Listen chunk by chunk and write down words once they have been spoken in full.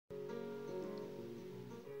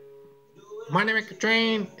Moneymaker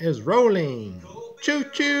train is rolling. Choo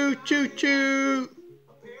choo choo choo.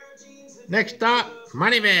 Next stop,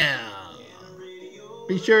 Moneyville.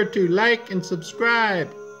 Be sure to like and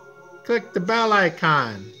subscribe. Click the bell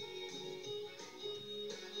icon.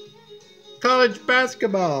 College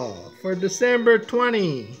basketball for December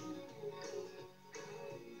 20.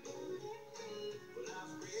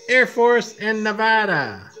 Air Force and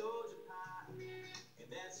Nevada.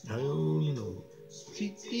 No.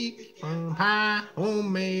 Pie,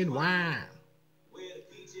 homemade wine.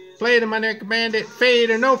 Play the Moneymaker Bandit fade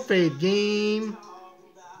or no fade game.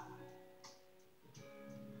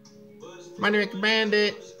 Moneymaker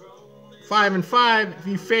Bandit 5-5. If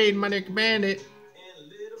you fade Moneymaker Bandit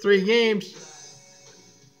 3 games,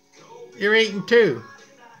 you're 8-2.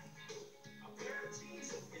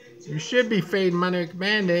 You should be fading Moneymaker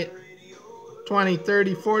Bandit 20,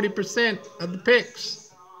 30, 40% of the picks.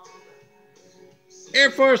 Air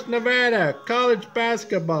Force, Nevada, college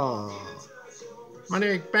basketball.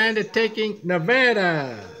 Moneymaker Bandit taking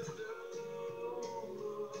Nevada.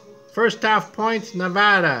 First half points,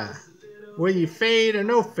 Nevada. Will you fade or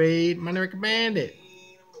no fade Moneymaker Bandit?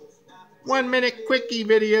 1 minute quickie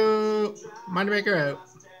video. Moneymaker out.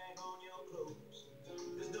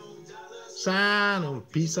 Sign of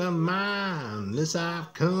peace of mind, this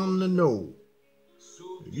I've come to know.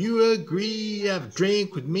 If you agree, have a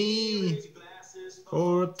drink with me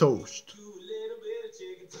for a toast.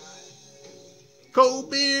 Cold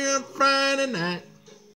beer on Friday night.